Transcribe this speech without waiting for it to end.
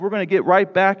We're going to get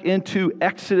right back into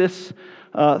Exodus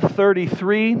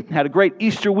 33. Had a great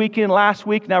Easter weekend last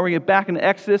week. Now we're going to get back into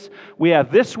Exodus. We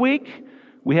have this week,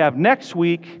 we have next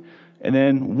week, and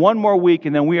then one more week,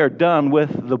 and then we are done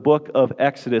with the book of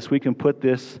Exodus. We can put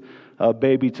this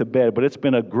baby to bed, but it's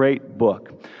been a great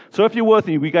book. So if you're with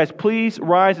me, you guys please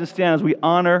rise and stand as we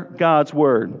honor God's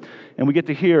Word. And we get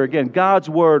to hear, again, God's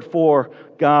Word for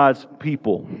God's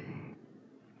people.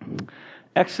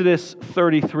 Exodus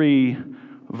 33,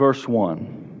 verse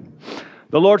 1.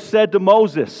 The Lord said to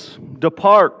Moses,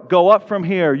 "Depart, go up from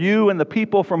here, you and the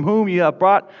people from whom you have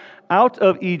brought out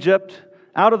of Egypt,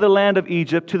 out of the land of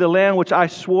Egypt, to the land which I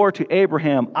swore to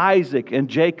Abraham, Isaac, and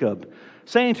Jacob,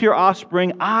 saying to your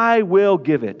offspring, I will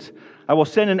give it. I will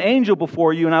send an angel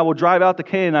before you, and I will drive out the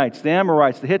Canaanites, the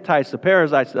Amorites, the Hittites, the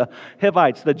Perizzites, the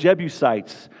Hivites, the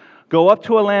Jebusites. Go up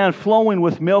to a land flowing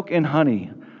with milk and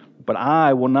honey. But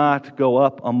I will not go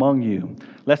up among you,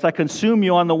 lest I consume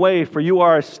you on the way, for you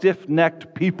are a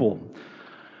stiff-necked people."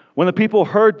 When the people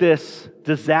heard this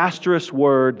disastrous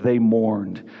word, they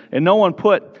mourned, and no one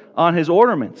put on his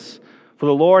ornaments. For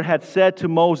the Lord had said to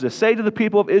Moses, "Say to the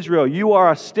people of Israel, you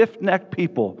are a stiff-necked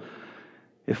people.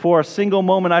 If for a single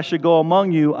moment I should go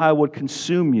among you, I would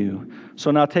consume you. So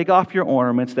now take off your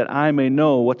ornaments, that I may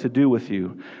know what to do with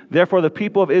you." Therefore the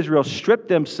people of Israel stripped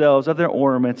themselves of their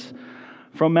ornaments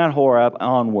from Mount Horeb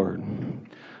onward.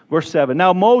 Verse 7.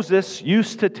 Now Moses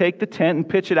used to take the tent and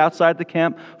pitch it outside the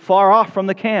camp, far off from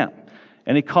the camp.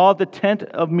 And he called the tent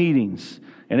of meetings.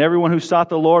 And everyone who sought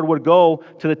the Lord would go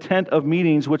to the tent of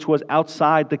meetings, which was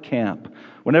outside the camp.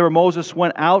 Whenever Moses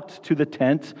went out to the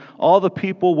tent, all the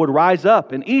people would rise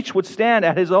up, and each would stand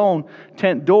at his own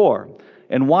tent door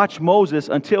and watch Moses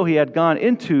until he had gone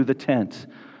into the tent.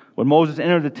 When Moses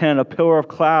entered the tent, a pillar of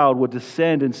cloud would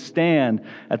descend and stand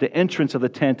at the entrance of the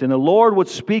tent, and the Lord would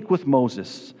speak with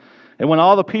Moses. And when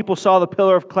all the people saw the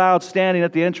pillar of cloud standing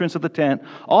at the entrance of the tent,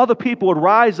 all the people would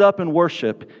rise up and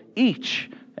worship,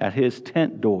 each at his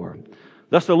tent door.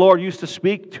 Thus the Lord used to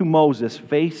speak to Moses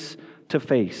face to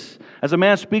face, as a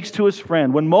man speaks to his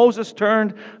friend. When Moses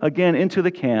turned again into the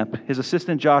camp, his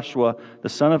assistant Joshua, the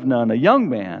son of Nun, a young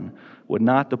man, would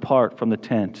not depart from the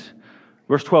tent.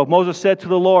 Verse 12, Moses said to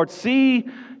the Lord, "See,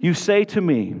 you say to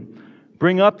me,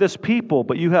 bring up this people,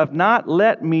 but you have not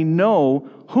let me know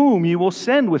whom you will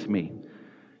send with me.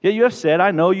 Yet you have said,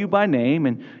 I know you by name,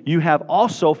 and you have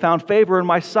also found favor in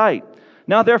my sight.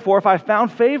 Now therefore, if I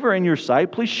found favor in your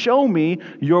sight, please show me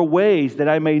your ways, that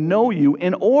I may know you,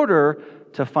 in order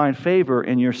to find favor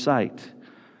in your sight.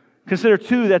 Consider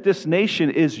too that this nation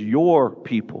is your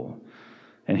people."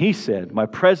 And he said, "My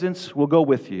presence will go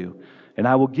with you, and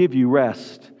I will give you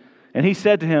rest." And he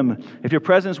said to him, "If your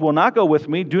presence will not go with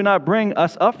me, do not bring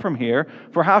us up from here,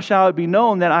 for how shall it be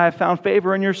known that I have found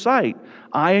favor in your sight,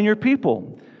 I and your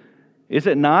people? Is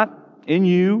it not in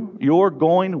you, your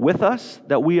going with us,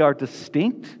 that we are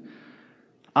distinct,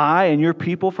 I and your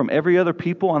people, from every other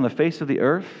people on the face of the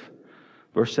earth?"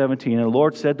 Verse 17, and the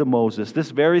Lord said to Moses,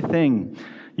 "This very thing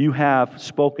you have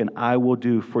spoken I will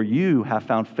do, for you have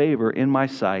found favor in my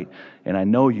sight, and I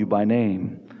know you by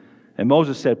name." And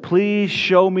Moses said, "Please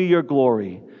show me your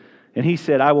glory." And he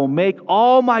said, "I will make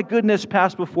all my goodness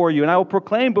pass before you, and I will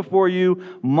proclaim before you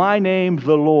my name,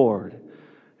 the Lord.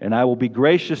 And I will be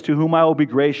gracious to whom I will be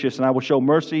gracious, and I will show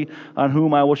mercy on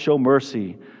whom I will show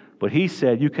mercy." But he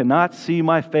said, "You cannot see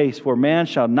my face, for man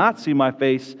shall not see my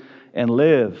face and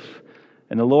live."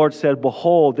 And the Lord said,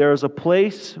 "Behold, there is a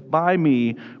place by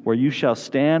me where you shall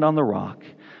stand on the rock.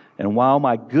 And while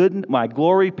my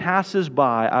glory passes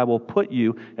by, I will put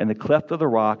you in the cleft of the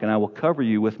rock, and I will cover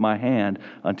you with my hand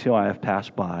until I have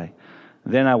passed by.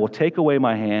 Then I will take away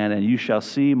my hand, and you shall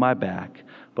see my back,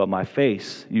 but my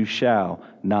face you shall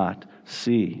not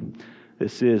see."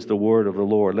 This is the word of the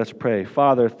Lord. Let's pray.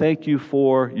 Father, thank you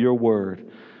for your word.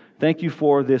 Thank you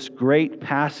for this great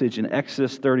passage in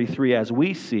Exodus 33, as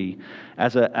we see,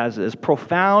 as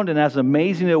profound and as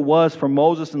amazing it was for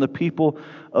Moses and the people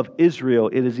of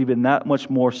Israel, it is even that much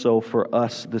more so for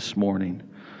us this morning.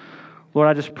 Lord,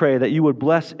 I just pray that you would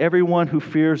bless everyone who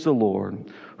fears the Lord,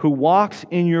 who walks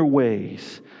in your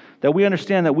ways, that we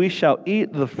understand that we shall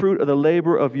eat the fruit of the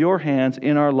labor of your hands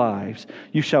in our lives.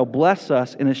 You shall bless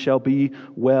us, and it shall be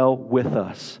well with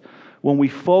us. When we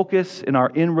focus and are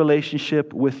in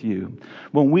relationship with you,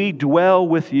 when we dwell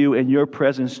with you and your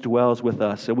presence dwells with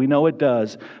us, and we know it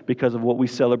does because of what we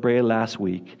celebrated last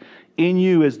week. In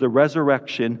you is the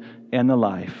resurrection and the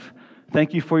life.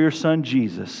 Thank you for your Son,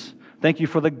 Jesus. Thank you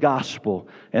for the gospel,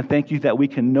 and thank you that we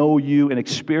can know you and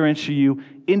experience you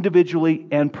individually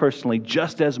and personally,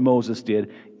 just as Moses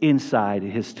did inside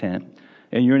his tent.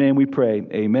 In your name we pray,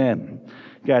 amen.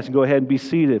 You guys can go ahead and be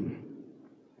seated.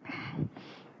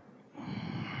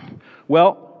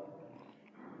 Well,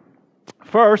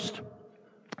 first,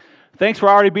 thanks for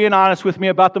already being honest with me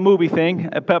about the movie thing,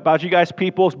 about you guys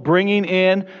people bringing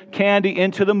in candy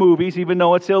into the movies, even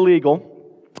though it's illegal.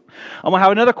 I'm going to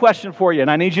have another question for you,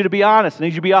 and I need you to be honest. I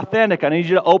need you to be authentic. I need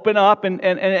you to open up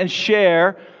and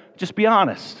share. Just be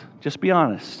honest. Just be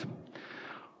honest.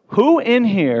 Who in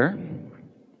here,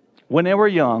 when they were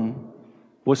young,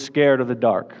 was scared of the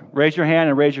dark? Raise your hand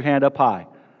and raise your hand up high.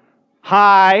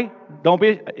 High. Don't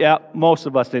be, yeah, most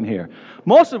of us in here.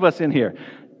 Most of us in here.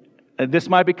 This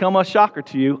might become a shocker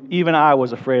to you. Even I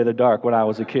was afraid of the dark when I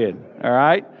was a kid. All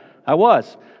right? I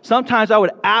was. Sometimes I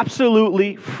would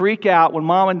absolutely freak out when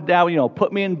mom and dad,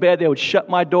 put me in bed. They would shut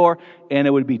my door, and it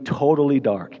would be totally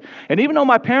dark. And even though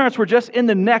my parents were just in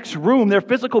the next room, their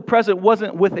physical presence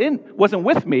wasn't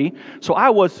with me. So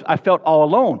I felt all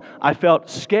alone. I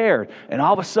felt scared. And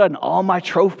all of a sudden, all my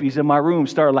trophies in my room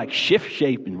started like shift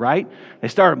shaping, right? They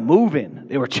started moving.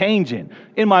 They were changing,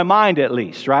 in my mind at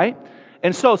least, right?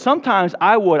 And so sometimes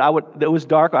I would, it was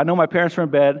dark. I know my parents were in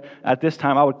bed at this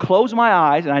time. I would close my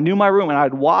eyes, and I knew my room, and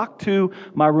I'd walk to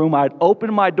my room. I'd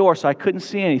open my door so I couldn't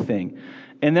see anything.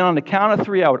 And then on the count of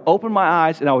 3, I would open my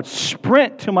eyes, and I would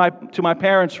sprint to my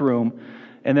parents' room,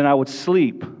 and then I would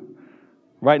sleep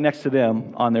right next to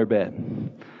them on their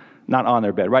bed. Not on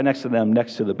their bed, right next to them,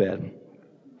 next to the bed.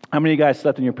 How many of you guys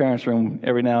slept in your parents' room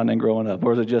every now and then growing up,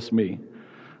 or was it just me?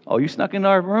 Oh, you snuck into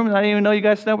our room, and I didn't even know you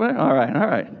guys slept there? All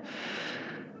right.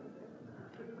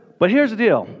 But here's the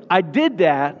deal. I did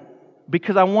that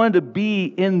because I wanted to be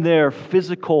in their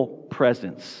physical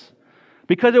presence.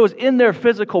 Because it was in their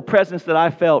physical presence that I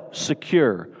felt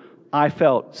secure. I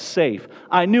felt safe.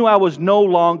 I knew I was no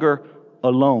longer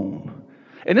alone.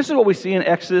 And this is what we see in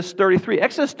Exodus 33.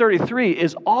 Exodus 33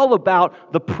 is all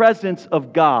about the presence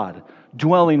of God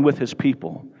dwelling with His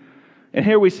people. And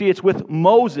here we see it's with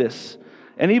Moses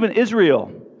and even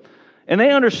Israel. And they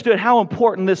understood how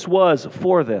important this was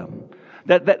for them.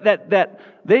 That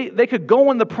they could go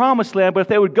in the promised land, but if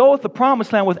they would go with the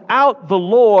promised land without the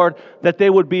Lord, that they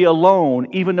would be alone,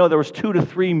 even though there was 2 to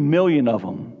 3 million of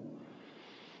them.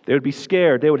 They would be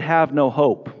scared. They would have no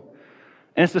hope.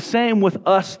 And it's the same with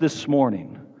us this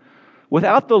morning.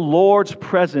 Without the Lord's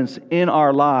presence in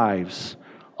our lives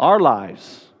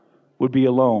would be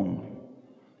alone.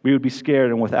 We would be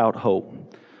scared and without hope.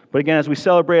 But again, as we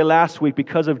celebrated last week,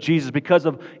 because of Jesus, because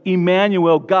of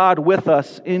Emmanuel, God with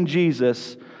us in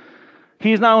Jesus,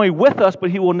 He is not only with us,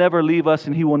 but He will never leave us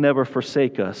and He will never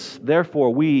forsake us.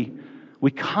 Therefore, we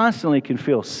constantly can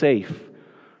feel safe,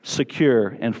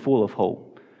 secure, and full of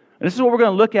hope. And this is what we're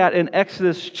going to look at in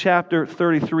Exodus chapter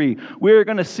 33. We're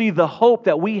going to see the hope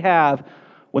that we have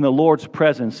when the Lord's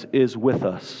presence is with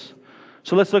us.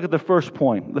 So let's look at the first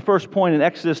point. The first point in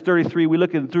Exodus 33, we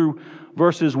look at through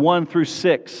verses 1 through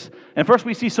 6. And first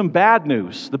we see some bad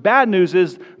news. The bad news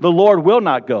is the Lord will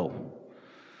not go.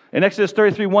 In Exodus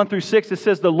 33, 1 through 6, it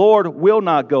says the Lord will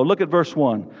not go. Look at verse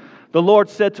 1. The Lord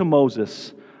said to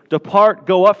Moses, "Depart,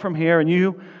 go up from here, and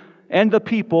you and the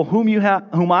people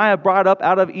whom I have brought up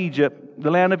out of Egypt, the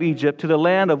land of Egypt, to the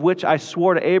land of which I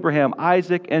swore to Abraham,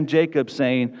 Isaac, and Jacob,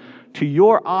 saying, to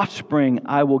your offspring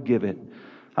I will give it.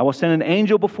 I will send an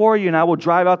angel before you, and I will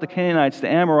drive out the Canaanites, the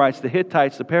Amorites, the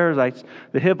Hittites, the Perizzites,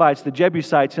 the Hivites, the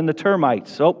Jebusites, and the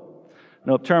termites." Oh,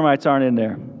 no, termites aren't in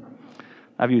there.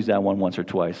 I've used that one once or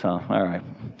twice, huh? All right.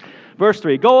 Verse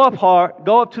 3, go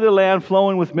up to the land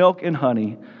flowing with milk and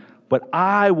honey, but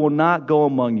I will not go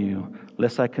among you,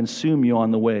 lest I consume you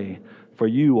on the way, for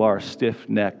you are a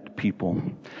stiff-necked people.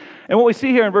 And what we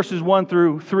see here in verses 1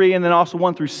 through 3, and then also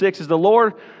 1 through 6, is the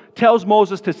Lord tells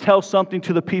Moses to tell something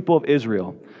to the people of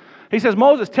Israel. He says,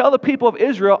 Moses, tell the people of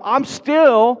Israel, I'm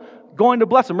still going to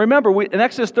bless them. Remember, in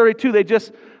Exodus 32,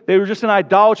 they were just in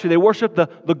idolatry. They worshiped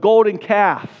the golden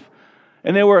calf.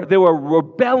 And they were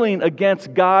rebelling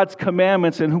against God's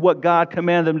commandments and what God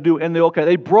commanded them to do. And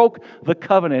they broke the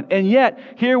covenant. And yet,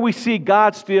 here we see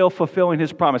God still fulfilling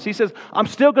His promise. He says, I'm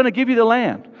still going to give you the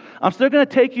land. I'm still going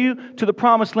to take you to the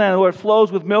promised land where it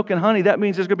flows with milk and honey. That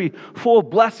means there's going to be full of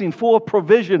blessing, full of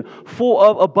provision, full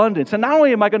of abundance. And not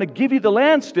only am I going to give you the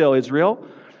land still, Israel,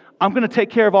 I'm going to take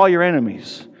care of all your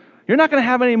enemies. You're not going to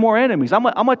have any more enemies. I'm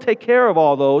going to take care of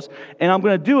all those, and I'm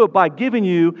going to do it by giving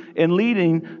you and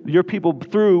leading your people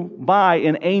through by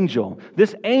an angel.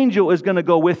 This angel is going to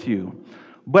go with you,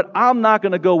 but I'm not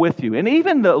going to go with you. And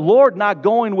even the Lord not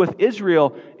going with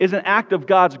Israel is an act of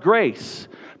God's grace.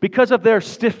 Because of their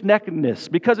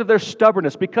stiff-neckedness, because of their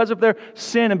stubbornness, because of their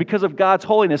sin, and because of God's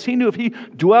holiness, He knew if He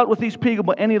dwelt with these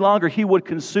people any longer, He would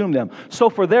consume them.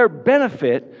 So for their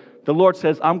benefit, the Lord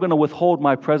says, I'm going to withhold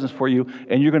my presence for you,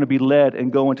 and you're going to be led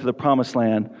and go into the promised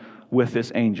land with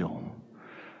this angel.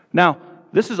 Now,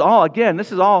 this is all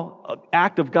an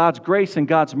act of God's grace and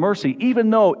God's mercy, even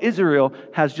though Israel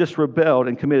has just rebelled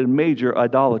and committed major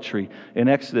idolatry in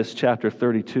Exodus chapter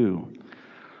 32.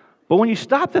 But when you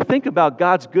stop to think about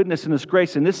God's goodness and His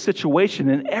grace in this situation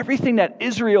and everything that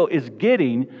Israel is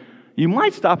getting, you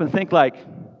might stop and think like,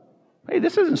 hey,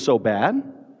 this isn't so bad.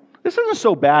 This isn't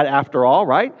so bad after all,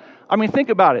 right? I mean, think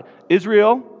about it.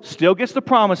 Israel still gets the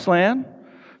promised land,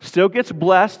 still gets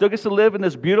blessed, still gets to live in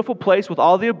this beautiful place with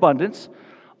all the abundance.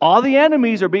 All the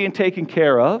enemies are being taken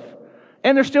care of,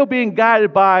 and they're still being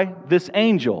guided by this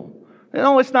angel.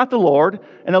 No, it's not the Lord,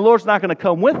 and the Lord's not going to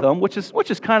come with them, which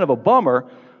is kind of a bummer,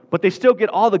 but they still get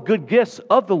all the good gifts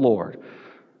of the Lord.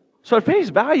 So at face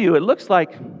value, it looks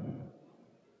like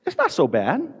it's not so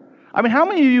bad. I mean, how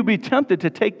many of you would be tempted to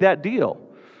take that deal?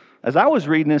 As I was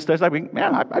reading this, I was like,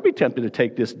 man, I'd be tempted to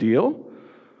take this deal.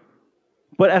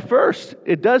 But at first,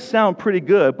 it does sound pretty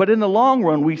good, but in the long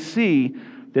run, we see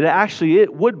that actually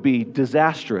it would be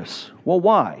disastrous. Well,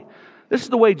 why? This is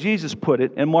the way Jesus put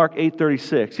it in Mark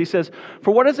 8:36. He says,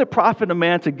 "For what does it profit a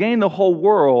man to gain the whole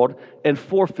world and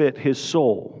forfeit his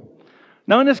soul?"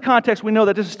 Now, in this context, we know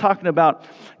that this is talking about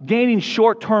gaining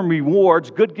short-term rewards,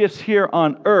 good gifts here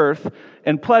on earth,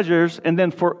 and pleasures, and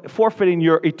then forfeiting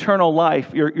your eternal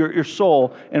life, your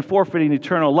soul, and forfeiting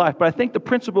eternal life. But I think the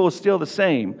principle is still the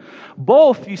same.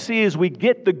 Both, you see, is we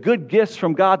get the good gifts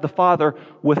from God the Father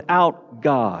without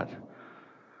God.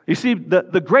 You see,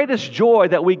 the greatest joy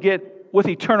that we get with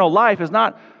eternal life is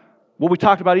not what we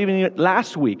talked about even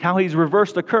last week, how He's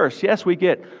reversed the curse. Yes, we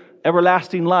get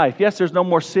everlasting life. Yes, there's no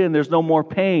more sin, there's no more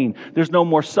pain, there's no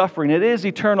more suffering. It is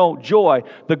eternal joy.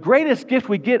 The greatest gift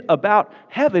we get about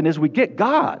heaven is we get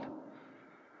God.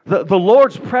 The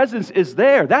Lord's presence is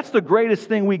there. That's the greatest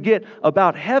thing we get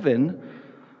about heaven.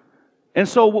 And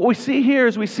so what we see here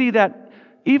is we see that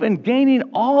even gaining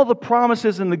all the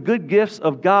promises and the good gifts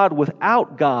of God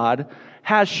without God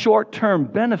has short-term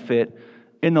benefit.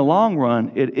 In the long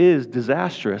run, it is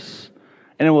disastrous.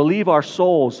 And it will leave our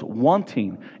souls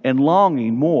wanting and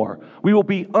longing more. We will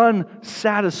be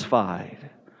unsatisfied.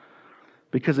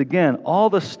 Because again,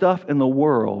 all the stuff in the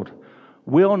world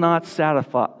will not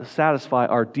satisfy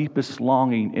our deepest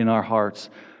longing in our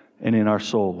hearts and in our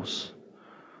souls.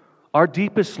 Our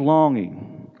deepest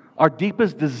longing, our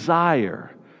deepest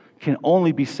desire can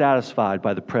only be satisfied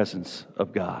by the presence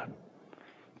of God,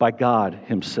 by God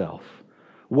Himself,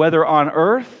 whether on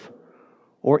earth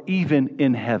or even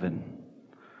in heaven.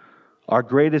 Our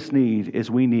greatest need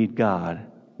is we need God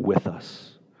with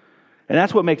us. And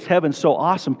that's what makes heaven so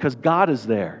awesome, because God is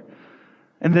there.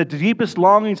 And the deepest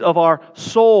longings of our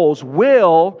souls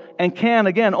will and can,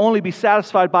 again, only be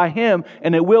satisfied by Him,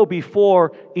 and it will be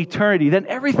for eternity. Then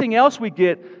everything else we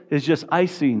get is just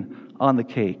icing on the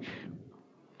cake.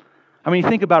 I mean,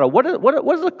 think about it. What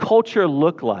does a culture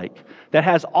look like that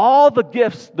has all the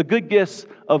gifts, the good gifts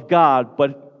of God,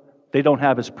 but they don't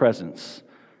have His presence?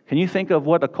 Can you think of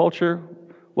what culture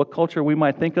we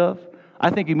might think of? I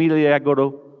think immediately I go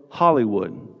to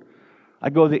Hollywood. I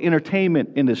go to the entertainment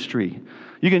industry.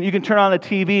 You can turn on the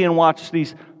TV and watch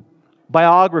these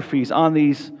biographies on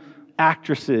these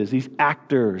actresses, these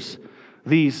actors,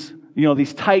 these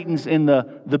titans in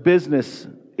the business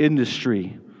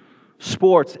industry,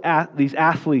 sports, these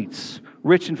athletes,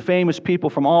 rich and famous people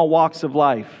from all walks of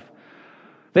life.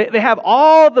 They have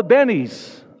all the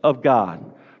bennies of God.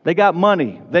 They got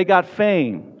money. They got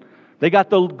fame. They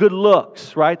got the good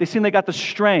looks, right? They seem they got the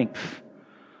strength.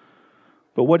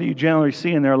 But what do you generally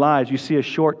see in their lives? You see a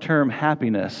short-term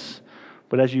happiness.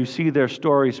 But as you see their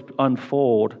stories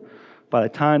unfold, by the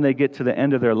time they get to the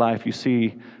end of their life, you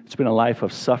see it's been a life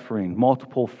of suffering,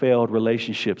 multiple failed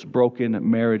relationships, broken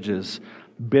marriages,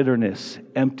 bitterness,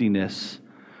 emptiness,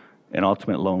 and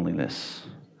ultimate loneliness.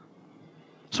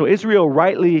 So Israel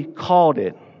rightly called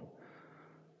it.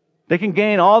 They can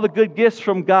gain all the good gifts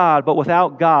from God, but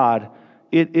without God,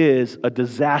 it is a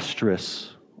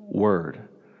disastrous word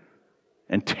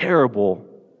and terrible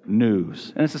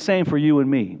news. And it's the same for you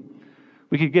and me.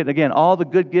 We could get, again, all the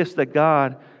good gifts that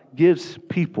God gives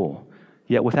people,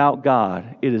 yet without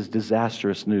God, it is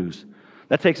disastrous news.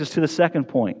 That takes us to the second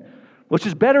point, which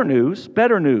is better news.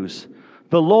 Better news.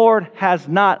 The Lord has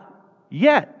not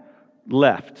yet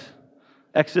left.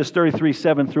 Exodus 33,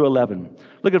 7 through 11.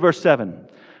 Look at verse 7.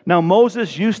 Now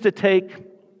Moses used to take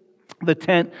the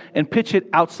tent and pitch it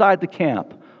outside the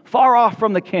camp, far off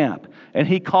from the camp, and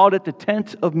he called it the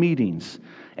tent of meetings.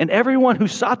 And everyone who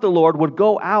sought the Lord would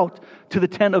go out to the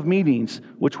tent of meetings,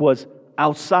 which was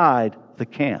outside the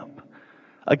camp.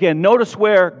 Again, notice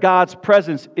where God's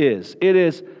presence is. It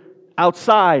is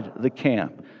outside the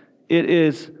camp. It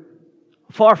is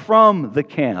far from the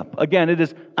camp. Again, it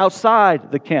is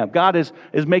outside the camp. God is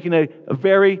making a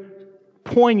very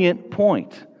poignant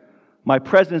point. My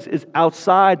presence is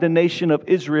outside the nation of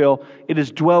Israel. It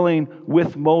is dwelling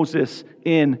with Moses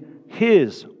in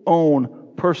his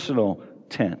own personal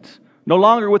tent. No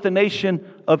longer with the nation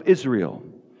of Israel.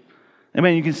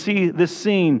 Amen. You can see this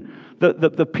scene.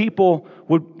 The people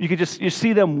you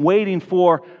see them waiting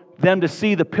for them to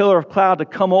see the pillar of cloud to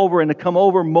come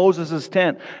over Moses'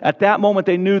 tent. At that moment,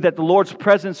 they knew that the Lord's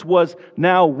presence was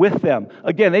now with them.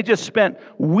 Again, they just spent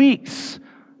weeks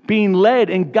being led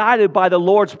and guided by the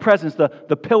Lord's presence, the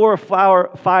pillar of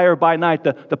fire by night,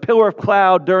 the pillar of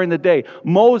cloud during the day.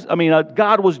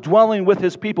 God was dwelling with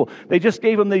His people. They just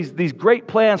gave them these great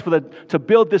plans to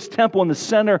build this temple in the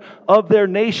center of their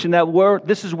nation.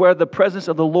 This is where the presence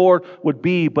of the Lord would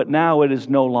be, but now it is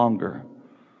no longer.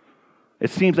 It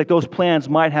seems like those plans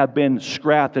might have been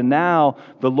scrapped, and now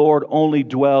the Lord only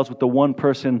dwells with the one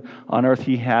person on earth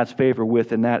He has favor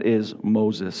with, and that is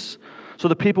Moses. So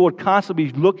the people would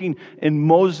constantly be looking in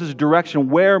Moses' direction,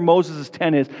 where Moses'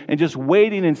 tent is, and just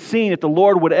waiting and seeing if the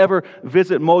Lord would ever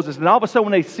visit Moses. And all of a sudden,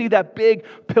 when they see that big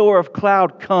pillar of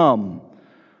cloud come,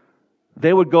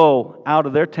 they would go out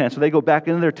of their tents, so they go back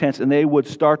into their tents, and they would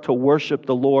start to worship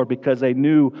the Lord, because they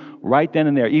knew right then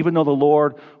and there, even though the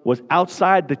Lord was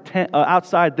outside the tent,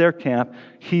 outside their camp,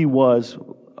 He was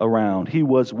around. He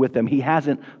was with them. He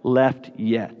hasn't left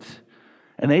yet.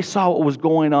 And they saw what was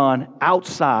going on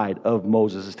outside of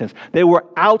Moses' tent. They were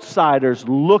outsiders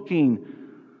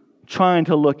trying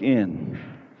to look in.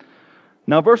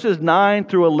 Now, verses 9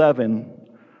 through 11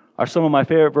 are some of my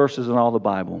favorite verses in all the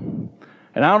Bible.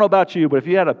 And I don't know about you, but if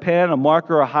you had a pen, a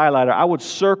marker, or a highlighter, I would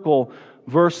circle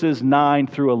verses 9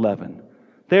 through 11.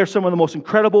 They are some of the most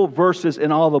incredible verses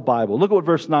in all the Bible. Look at what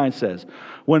verse 9 says.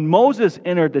 When Moses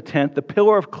entered the tent, the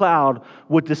pillar of cloud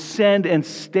would descend and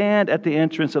stand at the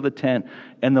entrance of the tent,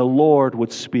 and the Lord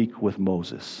would speak with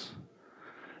Moses.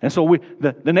 And so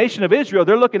the nation of Israel,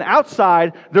 they're looking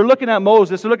outside, they're looking at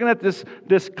Moses, they're looking at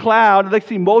this cloud, and they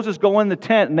see Moses go in the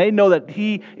tent, and they know that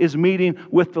he is meeting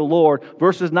with the Lord.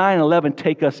 Verses 9 and 11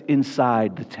 take us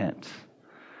inside the tent.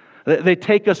 They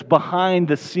take us behind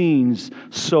the scenes,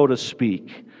 so to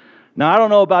speak. Now, I don't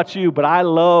know about you, but I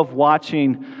love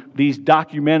watching these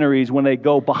documentaries when they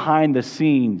go behind the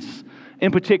scenes.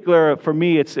 In particular, for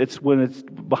me, it's when it's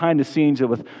behind the scenes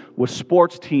with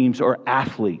sports teams or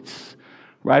athletes,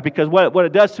 right? Because what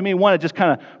it does to me, one, it just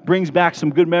kind of brings back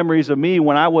some good memories of me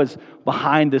when I was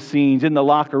behind the scenes in the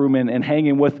locker room and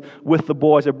hanging with the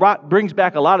boys. It brings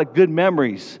back a lot of good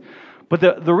memories. But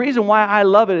the reason why I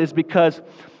love it is because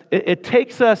it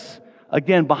takes us,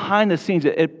 again, behind the scenes.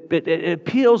 It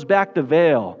peels back the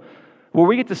veil where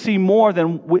we get to see more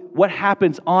than what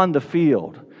happens on the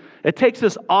field. It takes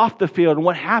us off the field and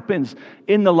what happens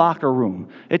in the locker room.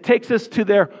 It takes us to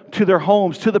their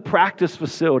homes, to the practice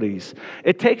facilities.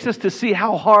 It takes us to see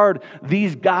how hard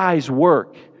these guys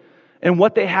work and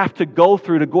what they have to go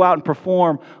through to go out and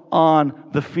perform on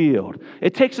the field.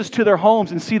 It takes us to their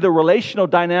homes and see the relational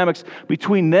dynamics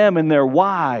between them and their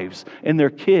wives and their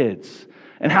kids,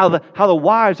 and how the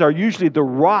wives are usually the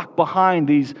rock behind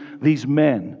these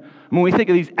men. When we think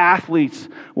of these athletes,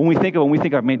 when we think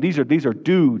of, man, these are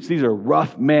dudes, these are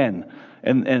rough men,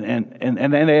 and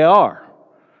they are.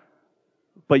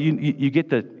 But you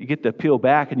get to peel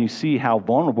back and you see how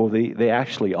vulnerable they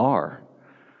actually are.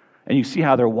 And you see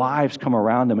how their wives come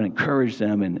around them and encourage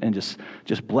them and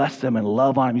just bless them and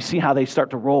love on them. You see how they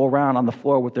start to roll around on the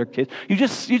floor with their kids. You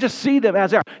just see them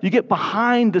as they are. You get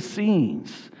behind the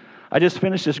scenes. I just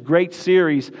finished this great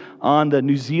series on the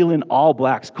New Zealand All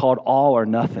Blacks called All or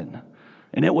Nothing.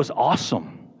 And it was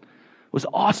awesome. It was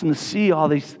awesome to see all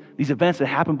these events that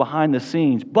happen behind the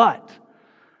scenes. But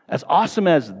as awesome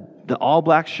as the All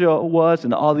Blacks show was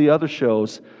and all the other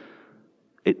shows,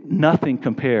 nothing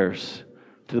compares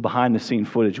to the behind-the-scene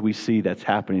footage we see that's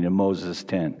happening in Moses'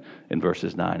 tent in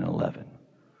verses 9 and 11.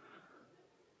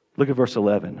 Look at verse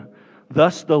 11.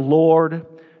 Thus the Lord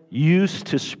used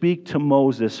to speak to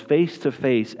Moses face to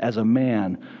face as a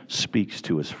man speaks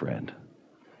to his friend.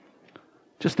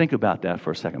 Just think about that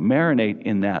for a second. Marinate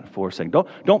in that for a second.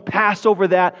 Don't pass over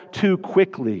that too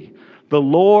quickly. The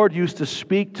Lord used to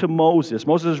speak to Moses.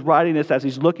 Moses is writing this as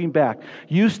he's looking back.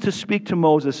 Used to speak to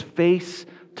Moses face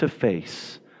to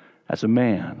face as a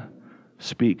man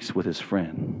speaks with his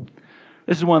friend.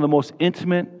 This is one of the most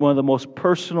intimate, one of the most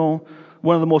personal,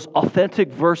 one of the most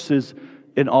authentic verses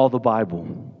in all the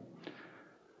Bible.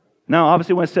 Now,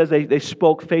 obviously, when it says they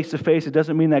spoke face to face, it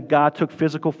doesn't mean that God took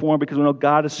physical form, because we know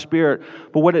God is spirit.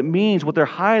 But what it means, what they're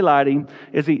highlighting,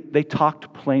 is they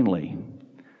talked plainly.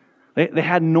 They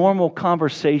had normal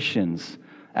conversations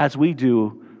as we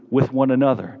do with one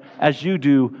another, as you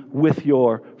do with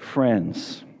your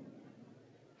friends.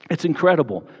 It's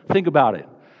incredible. Think about it.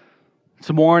 It's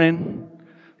the morning,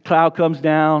 cloud comes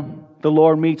down, the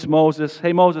Lord meets Moses.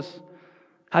 Hey, Moses,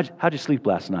 how'd you sleep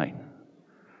last night?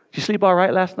 Did you sleep all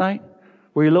right last night?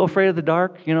 Were you a little afraid of the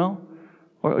dark,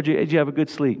 Or did you have a good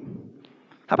sleep?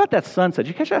 How about that sunset? Did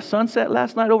you catch that sunset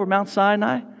last night over Mount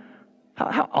Sinai?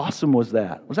 How awesome was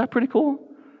that? Was that pretty cool?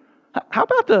 How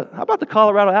about the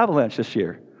Colorado Avalanche this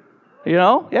year?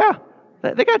 Yeah.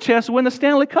 They got a chance to win the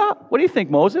Stanley Cup. What do you think,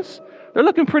 Moses? They're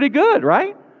looking pretty good,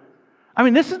 right? I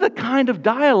mean, this is the kind of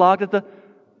dialogue that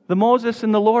the Moses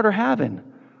and the Lord are having.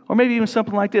 Or maybe even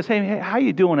something like this. Hey, how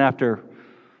you doing after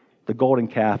the golden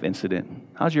calf incident?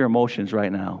 How's your emotions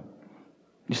right now?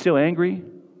 You still angry?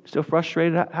 Still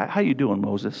frustrated? How you doing,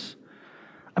 Moses?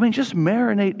 I mean, just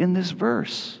marinate in this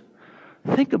verse.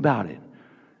 Think about it.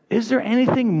 Is there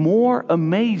anything more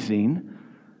amazing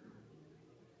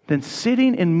than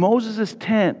sitting in Moses'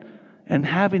 tent and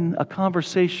having a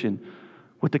conversation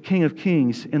with the King of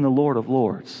Kings and the Lord of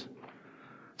Lords?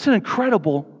 It's an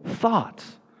incredible thought.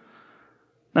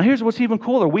 Now here's what's even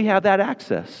cooler. We have that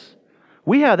access.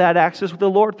 We have that access with the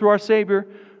Lord through our Savior,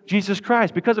 Jesus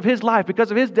Christ. Because of His life,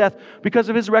 because of His death, because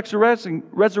of His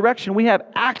resurrection, we have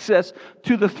access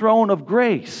to the throne of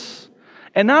grace.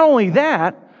 And not only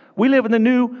that, we live in the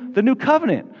new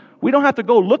covenant. We don't have to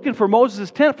go looking for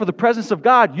Moses' tent for the presence of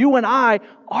God. You and I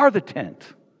are the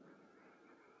tent.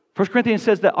 1 Corinthians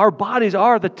says that our bodies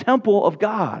are the temple of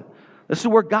God. This is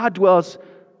where God dwells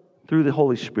through the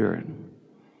Holy Spirit.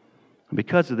 And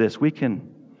because of this, we can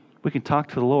talk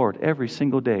to the Lord every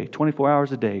single day, 24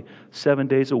 hours a day, 7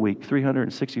 days a week,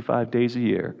 365 days a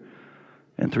year,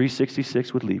 and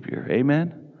 366 with leap year.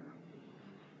 Amen?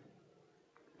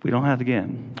 We don't have to,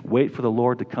 again, wait for the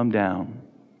Lord to come down.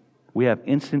 We have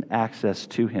instant access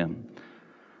to Him.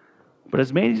 But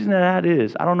as amazing as that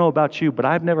is, I don't know about you, but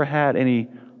I've never had any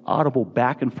audible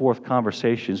back and forth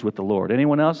conversations with the Lord.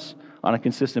 Anyone else on a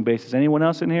consistent basis? Anyone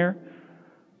else in here?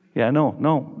 Yeah, no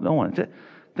one.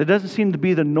 That doesn't seem to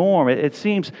be the norm. It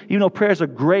seems, even though prayer is a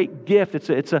great gift,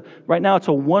 right now it's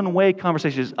a one-way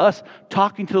conversation. It's us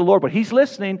talking to the Lord, but He's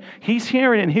listening, He's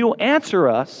hearing, and He'll answer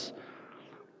us.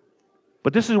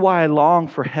 But this is why I long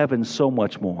for heaven so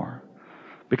much more.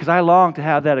 Because I long to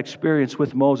have that experience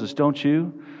with Moses, don't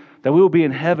you? That we will be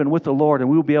in heaven with the Lord and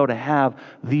we will be able to have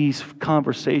these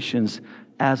conversations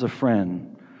as a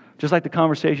friend. Just like the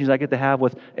conversations I get to have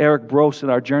with Eric Brose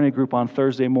in our journey group on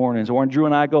Thursday mornings. Or when Drew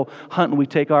and I go hunting, we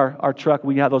take our truck,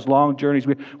 we have those long journeys.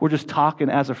 We're just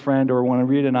talking as a friend. Or when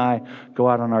Rita and I go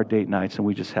out on our date nights and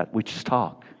we just talk. We just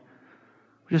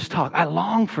talk. I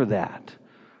long for that.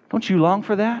 Don't you long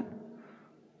for that?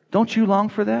 Don't you long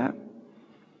for that?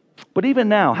 But even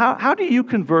now, how do you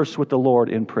converse with the Lord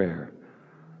in prayer?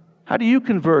 How do you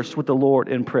converse with the Lord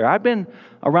in prayer? I've been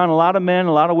around a lot of men,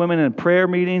 a lot of women in prayer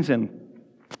meetings and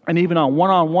even on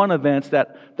one-on-one events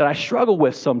that I struggle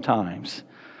with sometimes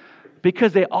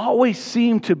because they always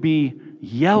seem to be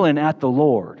yelling at the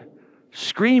Lord,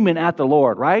 screaming at the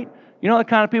Lord, right? You know the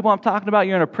kind of people I'm talking about?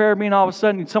 You're in a prayer meeting, all of a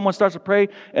sudden someone starts to pray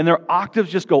and their octaves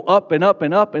just go up and up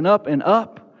and up and up and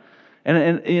up.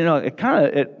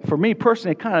 And for me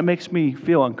personally, it kind of makes me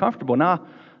feel uncomfortable. Now,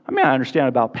 I understand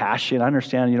about passion. I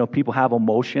understand, people have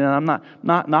emotion, and I'm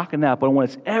not knocking that. But when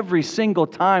it's every single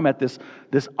time at this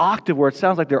octave where it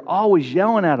sounds like they're always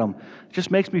yelling at them, it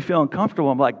just makes me feel uncomfortable.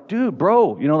 I'm like, dude,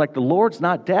 bro, like the Lord's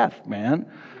not deaf, man.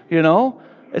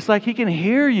 It's like He can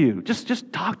hear you.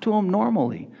 Just talk to Him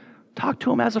normally. Talk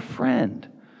to Him as a friend.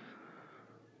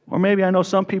 Or maybe I know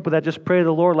some people that just pray to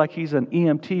the Lord like He's an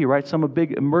EMT, right? Some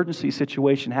big emergency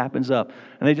situation happens up,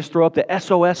 and they just throw up the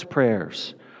SOS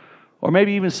prayers. Or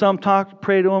maybe even some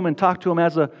pray to Him and talk to Him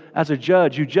as a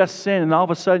judge. You just sinned, and all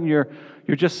of a sudden you're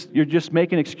just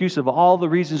making an excuse of all the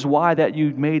reasons why that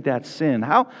you made that sin.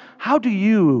 How do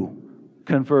you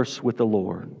converse with the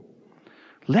Lord?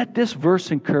 Let this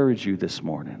verse encourage you this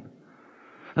morning.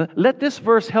 Let this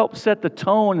verse help set the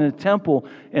tone and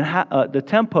the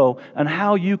tempo and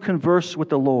how you converse with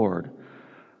the Lord.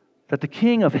 That the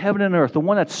King of heaven and earth, the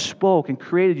one that spoke and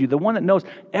created you, the one that knows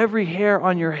every hair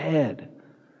on your head,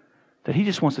 that He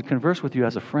just wants to converse with you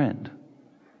as a friend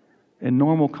in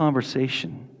normal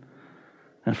conversation.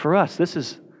 And for us, this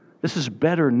is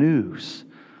better news,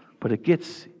 but it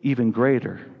gets even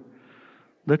greater.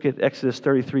 Look at Exodus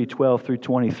 33:12 through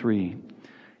 23.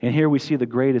 And here we see the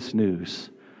greatest news.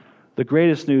 The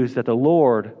greatest news that the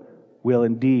Lord will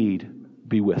indeed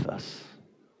be with us.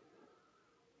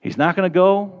 He's not going to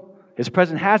go. His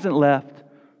presence hasn't left,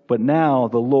 but now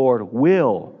the Lord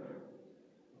will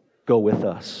go with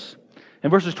us. In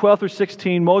verses 12 through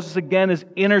 16, Moses again is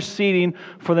interceding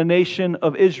for the nation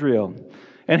of Israel.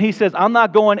 And he says, I'm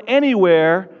not going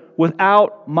anywhere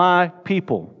without my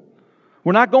people.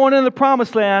 We're not going into the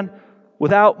promised land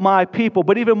without my people.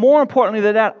 But even more importantly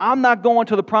than that, I'm not going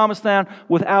to the promised land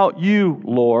without you,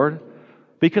 Lord.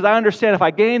 Because I understand if I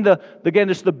gain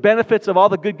just the benefits of all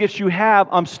the good gifts you have,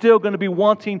 I'm still going to be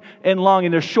wanting and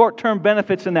longing. There's short-term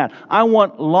benefits in that. I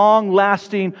want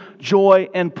long-lasting joy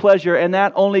and pleasure, and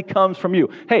that only comes from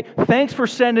you. Hey, thanks for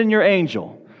sending your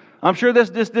angel. I'm sure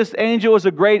this angel is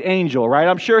a great angel, right?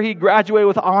 I'm sure he graduated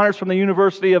with honors from the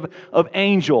University of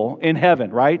Angel in heaven,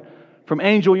 right? From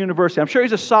Angel University. I'm sure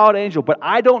he's a solid angel, but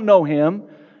I don't know him,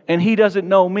 and he doesn't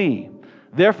know me.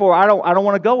 Therefore, I don't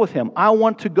want to go with him. I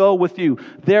want to go with you.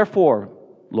 Therefore,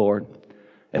 Lord,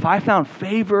 if I found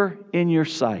favor in your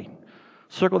sight,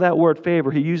 circle that word favor.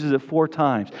 He uses it 4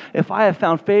 times. If I have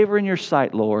found favor in your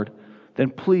sight, Lord, then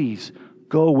please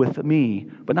go with me.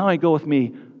 But not only go with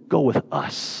me, go with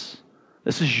us.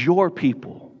 This is your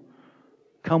people.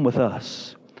 Come with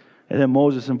us. And then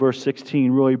Moses in verse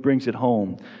 16 really brings it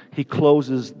home. He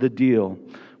closes the deal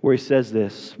where he says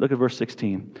this. Look at verse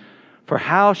 16. For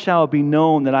how shall it be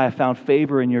known that I have found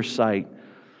favor in your sight,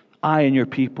 I and your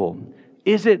people?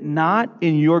 Is it not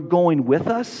in your going with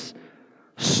us,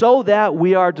 so that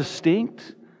we are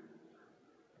distinct,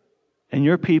 and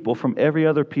your people from every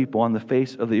other people on the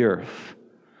face of the earth?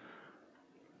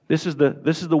 This is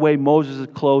the way Moses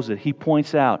closes it. He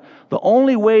points out the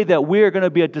only way that we are going to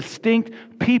be a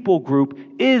distinct people group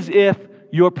is if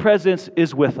your presence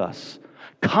is with us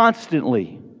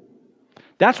constantly.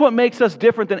 That's what makes us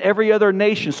different than every other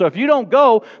nation. So if you don't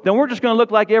go, then we're just going to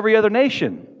look like every other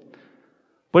nation.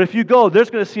 But if you go, there's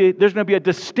going to be a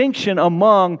distinction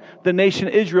among the nation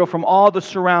Israel from all the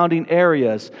surrounding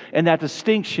areas. And that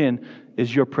distinction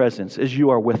is your presence, as you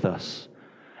are with us.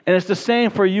 And it's the same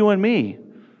for you and me.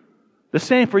 The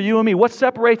same for you and me. What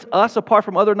separates us apart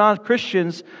from other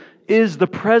non-Christians is the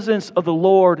presence of the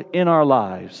Lord in our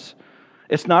lives.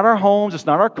 It's not our homes, it's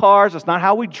not our cars, it's not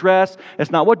how we dress,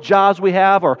 it's not what jobs we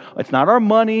have, or it's not our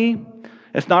money,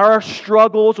 it's not our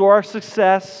struggles or our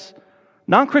success.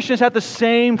 Non-Christians have the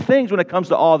same things when it comes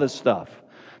to all this stuff.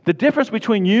 The difference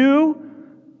between you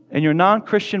and your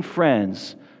non-Christian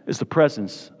friends is the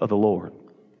presence of the Lord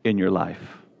in your life,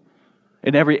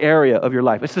 in every area of your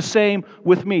life. It's the same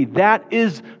with me. That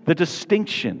is the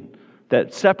distinction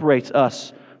that separates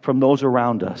us from those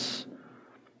around us.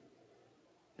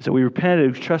 So we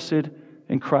repented, we trusted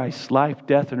in Christ's life,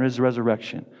 death, and His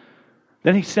resurrection.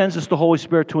 Then He sends us the Holy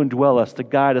Spirit to indwell us, to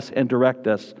guide us and direct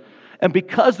us. And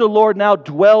because the Lord now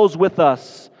dwells with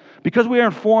us, because we are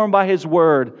informed by His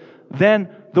Word, then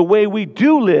the way we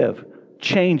do live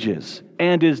changes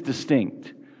and is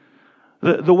distinct.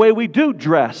 The way we do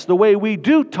dress, the way we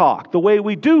do talk, the way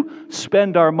we do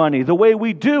spend our money, the way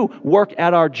we do work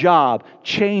at our job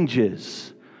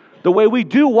changes. The way we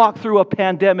do walk through a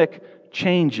pandemic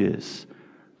changes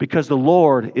because the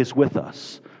Lord is with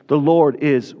us. The Lord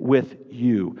is with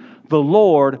you. The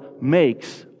Lord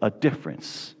makes a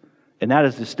difference. And that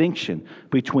is distinction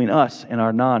between us and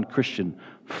our non-Christian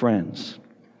friends.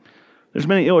 There's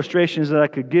many illustrations that I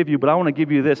could give you, but I want to give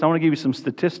you this. I want to give you some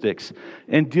statistics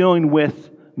in dealing with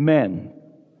men.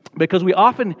 Because we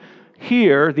often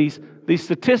hear these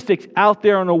statistics out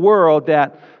there in the world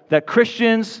that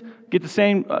Christians get the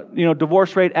same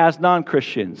divorce rate as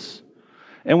non-Christians.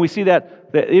 And we see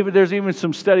that there's even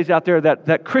some studies out there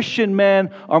that Christian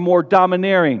men are more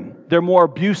domineering. They're more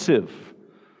abusive.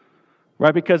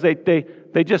 Right? Because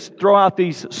they just throw out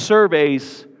these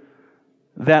surveys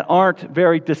that aren't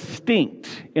very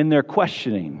distinct in their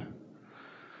questioning.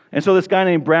 And so this guy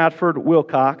named Bradford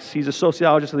Wilcox, he's a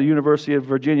sociologist at the University of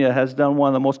Virginia, has done one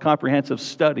of the most comprehensive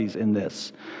studies in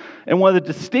this. And one of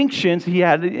the distinctions he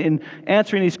had in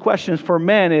answering these questions for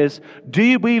men is, do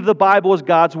you believe the Bible is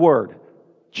God's Word?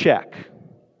 Check.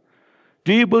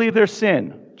 Do you believe there's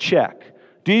sin? Check.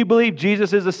 Do you believe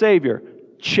Jesus is the Savior?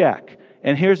 Check.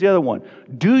 And here's the other one.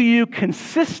 Do you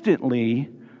consistently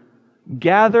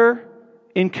gather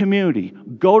in community,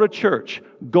 go to church,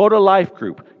 go to life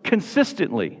group,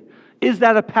 consistently? Is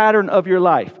that a pattern of your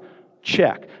life?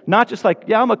 Check. Not just like,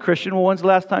 yeah, I'm a Christian. Well, when's the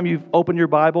last time you've opened your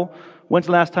Bible? When's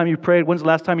the last time you prayed? When's the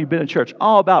last time you've been in church?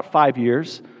 Oh, about 5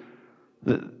 years.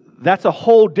 That's a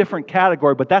whole different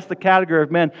category, but that's the category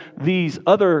of men these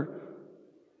other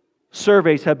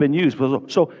surveys have been used.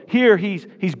 So here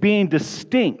he's being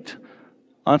distinct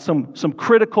on some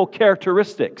critical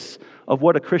characteristics of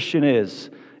what a Christian is.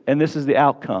 And this is the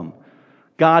outcome.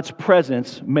 God's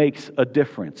presence makes a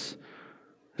difference.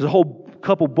 There's a whole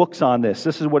couple books on this.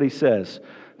 This is what he says.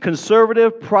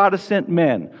 Conservative Protestant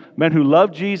men who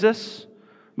love Jesus,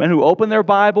 men who open their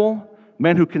Bible,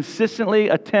 men who consistently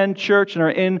attend church and are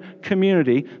in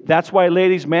community. That's why,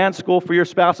 ladies, man school for your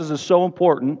spouses is so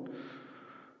important.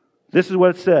 This is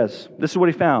what it says. This is what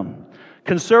he found.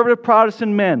 Conservative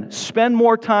Protestant men spend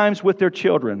more times with their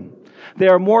children. They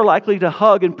are more likely to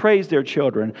hug and praise their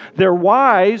children. Their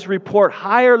wives report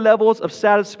higher levels of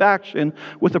satisfaction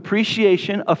with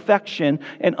appreciation, affection,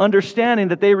 and understanding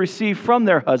that they receive from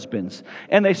their husbands.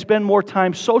 And they spend more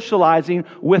time socializing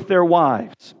with their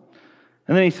wives.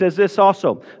 And then he says this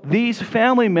also. These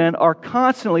family men are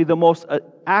constantly the most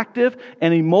active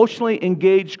and emotionally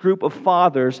engaged group of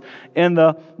fathers and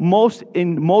the most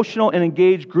emotional and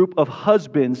engaged group of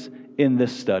husbands in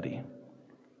this study.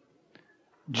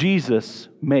 Jesus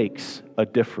makes a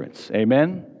difference.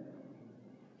 Amen?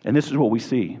 And this is what we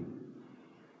see.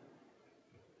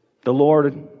 The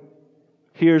Lord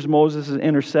hears Moses'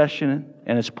 intercession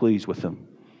and is pleased with him.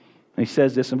 And he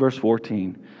says this in verse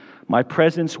 14. My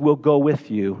presence will go with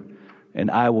you,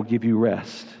 and I will give you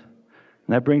rest.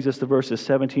 And that brings us to verses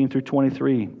 17 through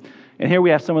 23. And here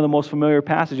we have some of the most familiar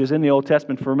passages in the Old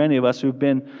Testament for many of us who've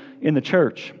been in the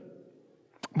church.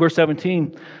 Verse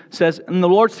 17 says, And the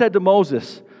Lord said to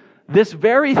Moses, This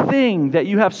very thing that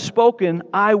you have spoken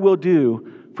I will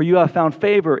do, for you have found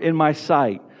favor in my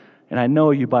sight, and I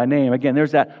know you by name. Again,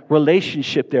 there's that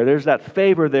relationship there. There's that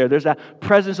favor there. There's that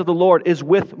presence of the Lord is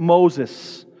with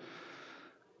Moses.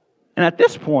 And at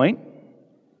this point,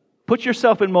 put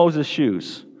yourself in Moses'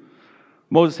 shoes.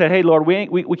 Moses said, Hey, Lord,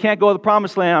 we can't go to the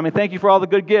promised land. I mean, thank you for all the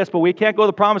good gifts, but we can't go to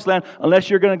the promised land unless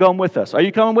you're going to come with us. Are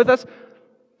you coming with us?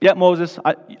 Yeah, Moses,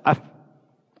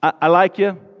 I like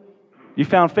you. You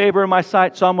found favor in my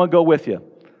sight, so I'm going to go with you.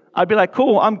 I'd be like,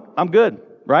 cool, I'm good,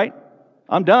 right?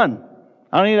 I'm done.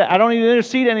 I don't need to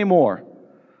intercede anymore.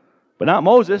 But not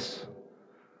Moses.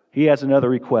 He has another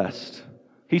request.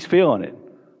 He's feeling it.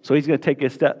 So he's going to take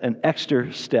an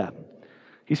extra step.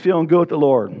 He's feeling good with the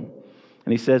Lord. And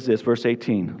he says this, verse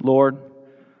 18, Lord,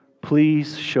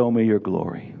 please show me your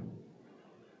glory.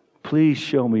 Please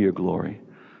show me your glory.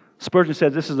 Spurgeon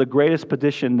says this is the greatest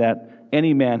petition that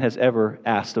any man has ever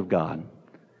asked of God.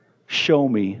 Show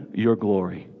me your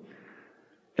glory.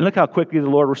 And look how quickly the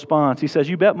Lord responds. He says,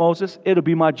 you bet, Moses, it'll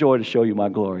be my joy to show you my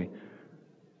glory.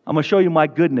 I'm going to show you my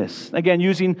goodness. Again,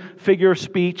 using figure of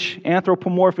speech,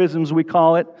 anthropomorphisms we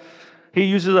call it. He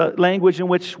uses a language in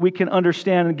which we can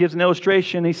understand and gives an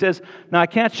illustration. He says, now I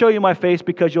can't show you my face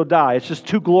because you'll die. It's just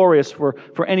too glorious for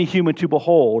any human to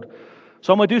behold.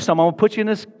 So I'm going to do something. I'm going to put you in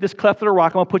this cleft of the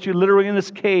rock. I'm going to put you literally in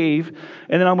this cave.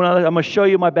 And then I'm going to show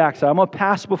you my backside. I'm going to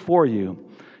pass before you.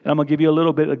 And I'm going to give you a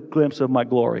little bit of a glimpse of my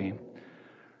glory.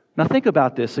 Now think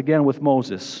about this again with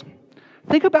Moses.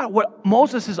 Think about what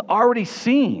Moses has already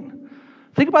seen.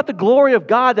 Think about the glory of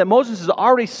God that Moses has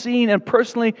already seen and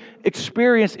personally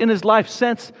experienced in his life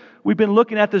since we've been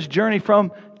looking at this journey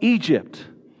from Egypt.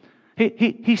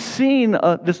 He's seen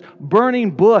this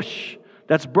burning bush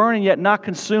that's burning yet not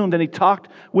consumed, and he talked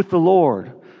with the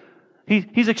Lord.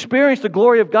 He's experienced the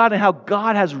glory of God and how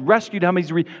God has rescued him.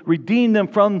 He's redeemed them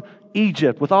from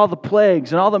Egypt with all the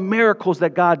plagues and all the miracles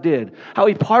that God did. How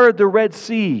he parted the Red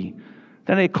Sea.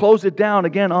 Then he closed it down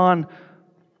again on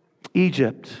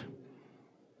Egypt.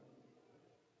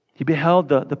 He beheld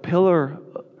the pillar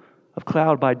of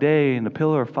cloud by day and the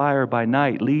pillar of fire by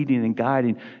night, leading and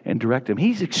guiding and directing him.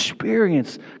 He's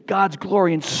experienced God's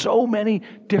glory in so many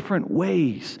different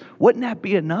ways. Wouldn't that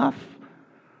be enough?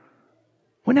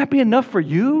 Wouldn't that be enough for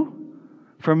you?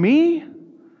 For me?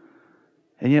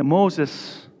 And yet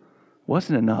Moses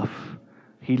wasn't enough.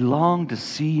 He longed to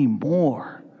see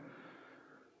more.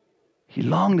 He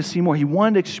longed to see more. He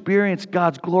wanted to experience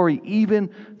God's glory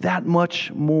even that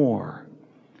much more.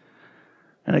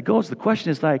 And the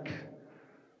question is like,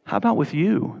 how about with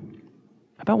you?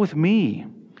 How about with me?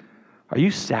 Are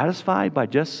you satisfied by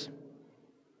just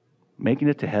making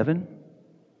it to heaven?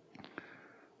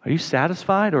 Are you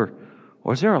satisfied or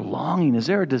is there a longing? Is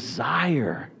there a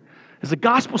desire? Is the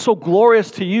gospel so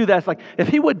glorious to you that it's like, if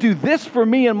he would do this for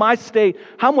me in my state,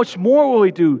 how much more will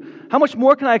he do? How much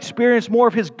more can I experience more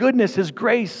of his goodness, his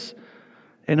grace,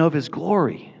 and of his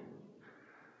glory?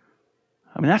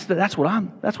 I mean, that's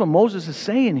what Moses is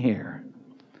saying here.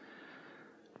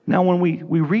 Now, when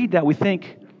we read that,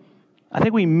 I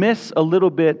think we miss a little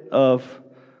bit of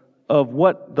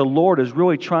what the Lord is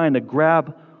really trying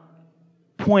to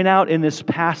point out in this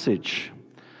passage.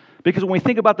 Because when we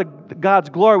think about God's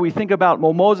glory, we think about,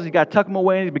 well, Moses, he got to tuck him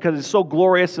away because it's so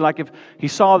glorious. And like if he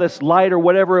saw this light or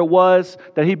whatever it was,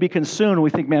 that he'd be consumed. And we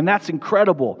think, man, that's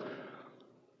incredible.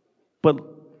 But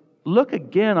look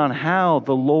again on how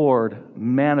the Lord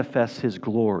manifests his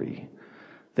glory.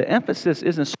 The emphasis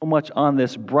isn't so much on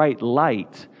this bright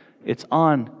light It's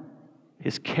on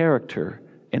His character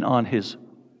and on His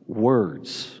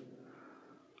words.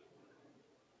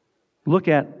 Look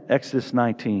at Exodus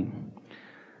 19.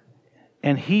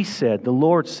 And He said, the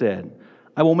Lord said,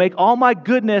 I will make all my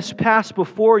goodness pass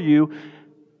before you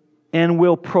and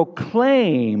will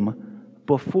proclaim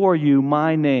before you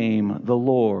my name, the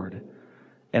Lord.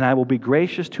 And I will be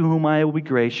gracious to whom I will be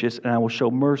gracious, and I will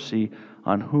show mercy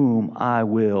on whom I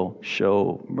will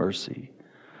show mercy.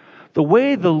 The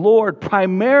way the Lord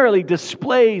primarily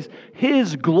displays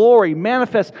His glory,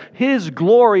 manifests His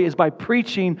glory, is by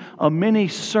preaching a mini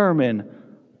sermon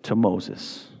to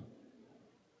Moses.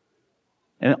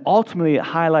 And ultimately it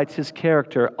highlights His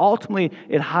character. Ultimately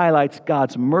it highlights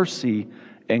God's mercy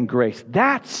and grace.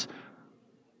 That's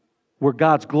where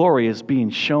God's glory is being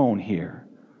shown here.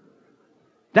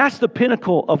 That's the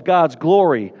pinnacle of God's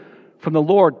glory from the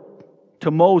Lord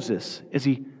to Moses. Is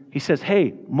He says,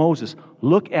 hey, Moses,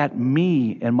 look at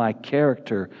me and my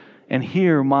character and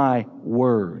hear my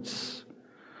words.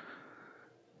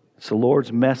 It's the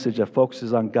Lord's message that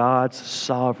focuses on God's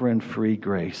sovereign free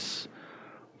grace.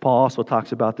 Paul also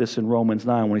talks about this in Romans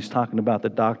 9 when he's talking about the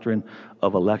doctrine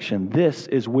of election. This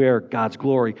is where God's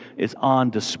glory is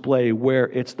on display, where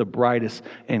it's the brightest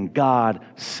in God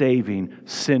saving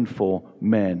sinful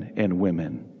men and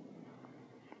women.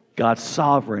 God's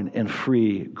sovereign and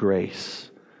free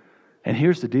grace. And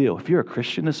here's the deal. If you're a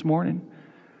Christian this morning,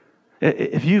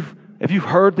 if you've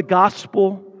heard the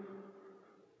gospel,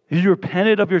 if you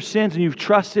repented of your sins and you've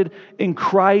trusted in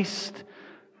Christ,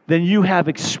 then you have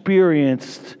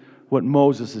experienced what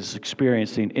Moses is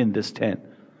experiencing in this tent.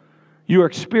 You are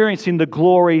experiencing the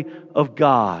glory of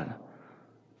God,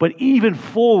 but even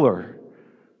fuller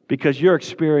because you're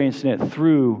experiencing it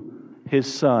through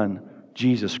His Son,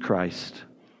 Jesus Christ.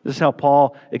 This is how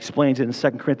Paul explains it in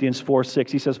 2 Corinthians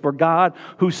 4:6. He says, for God,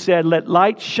 who said, let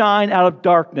light shine out of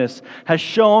darkness, has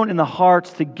shone in the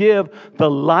hearts to give the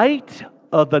light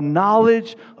of the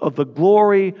knowledge of the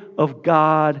glory of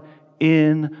God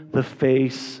in the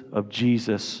face of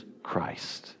Jesus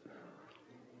Christ.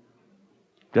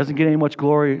 Doesn't get any much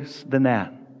glorious than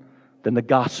that, than the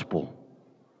gospel.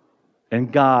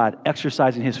 And God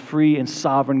exercising His free and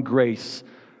sovereign grace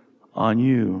on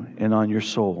you and on your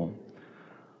soul.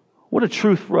 What a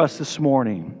truth for us this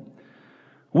morning.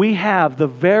 We have the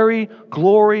very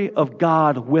glory of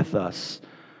God with us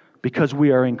because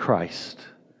we are in Christ.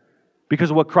 Because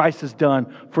of what Christ has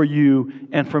done for you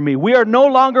and for me. We are no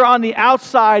longer on the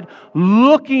outside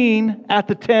looking at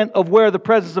the tent of where the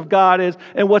presence of God is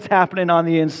and what's happening on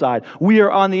the inside. We are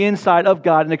on the inside of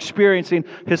God and experiencing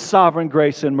His sovereign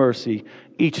grace and mercy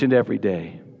each and every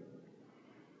day.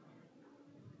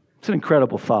 It's an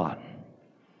incredible thought.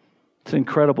 It's an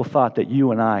incredible thought that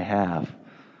you and I have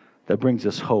that brings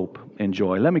us hope and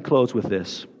joy. Let me close with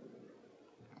this.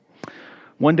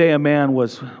 One day a man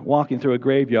was walking through a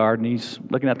graveyard and he's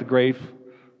looking at the grave,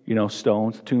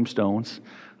 stones, tombstones.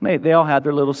 They all had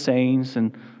their little sayings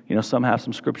and, some have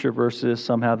some scripture verses,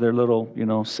 some have their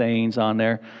little, sayings on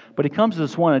there. But he comes to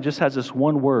this one and it just has this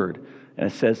one word and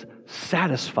it says,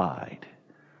 satisfied.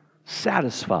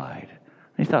 Satisfied.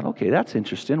 And he thought, okay, that's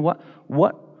interesting.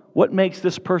 What makes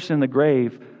this person in the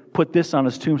grave put this on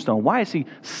his tombstone? Why is he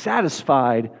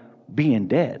satisfied being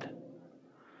dead?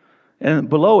 And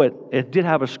below it, it did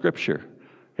have a scripture.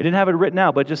 It didn't have it written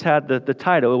out, but it just had the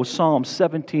title. It was Psalm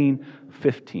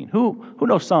 17:15. Who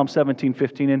knows Psalm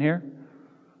 17:15 in here?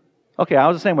 Okay, I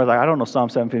was the same way. I don't know Psalm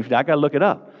 17:15. I got to look it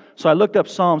up. So I looked up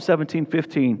Psalm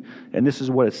 17:15, and this is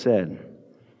what it said.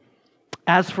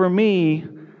 As for me,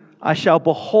 I shall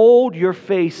behold your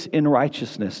face in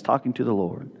righteousness, talking to the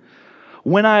Lord.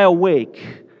 When I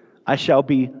awake, I shall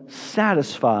be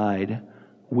satisfied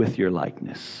with your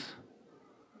likeness.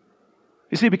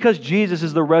 You see, because Jesus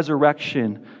is the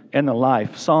resurrection and the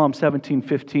life, Psalm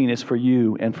 17:15 is for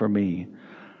you and for me.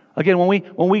 Again,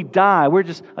 when we die,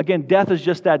 death is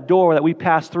just that door that we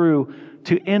pass through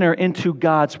to enter into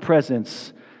God's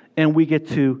presence, and we get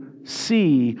to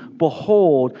see,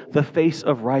 behold the face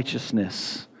of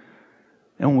righteousness.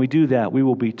 And when we do that, we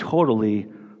will be totally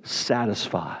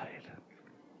satisfied.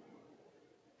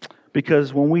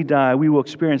 Because when we die, we will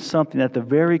experience something at the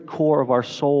very core of our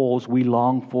souls we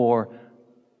long for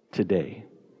today.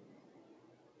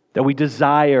 That we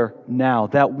desire now.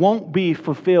 That won't be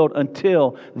fulfilled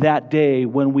until that day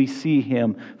when we see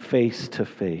Him face to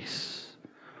face.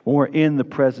 When we're in the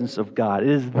presence of God. It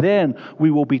is then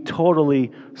we will be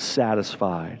totally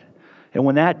satisfied. And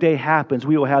when that day happens,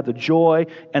 we will have the joy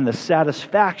and the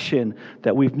satisfaction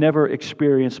that we've never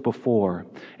experienced before.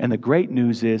 And the great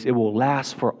news is it will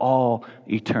last for all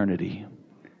eternity.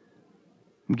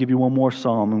 I'll give you one more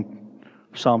psalm,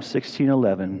 Psalm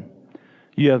 16:11.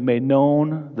 You have made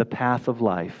known the path of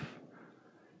life.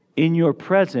 In your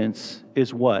presence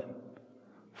is what?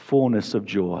 Fullness of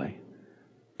joy.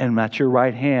 And at your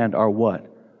right hand are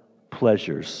what?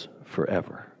 Pleasures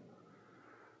forever.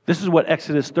 This is what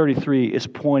Exodus 33 is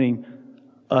pointing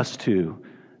us to.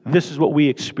 This is what we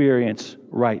experience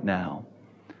right now.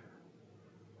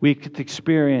 We get to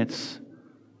experience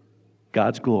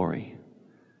God's glory.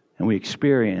 And we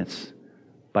experience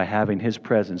by having His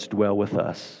presence dwell with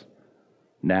us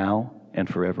now and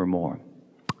forevermore.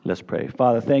 Let's pray.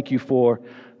 Father, thank you for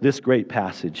this great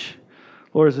passage.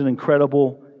 Lord, it's an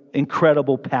incredible,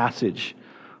 incredible passage.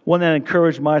 One that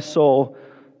encouraged my soul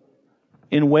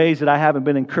in ways that I haven't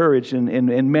been encouraged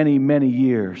in many, many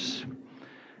years.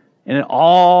 And it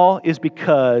all is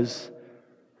because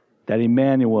that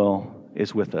Emmanuel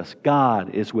is with us.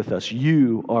 God is with us.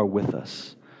 You are with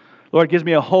us. Lord, it gives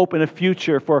me a hope and a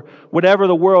future for whatever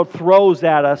the world throws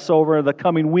at us over the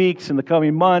coming weeks and the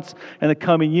coming months and the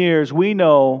coming years. We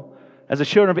know, as the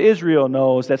children of Israel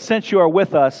knows, that since you are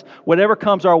with us, whatever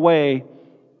comes our way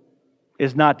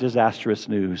is not disastrous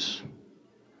news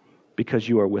because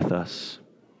you are with us.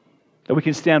 That we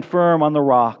can stand firm on the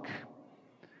rock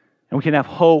and we can have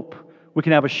hope, we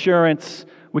can have assurance,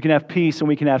 we can have peace, and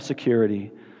we can have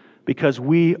security because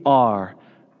we are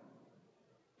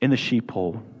in the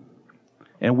sheepfold.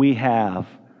 And we have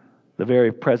the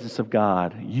very presence of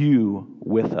God, you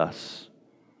with us.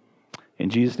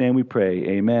 In Jesus' name we pray,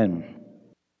 amen.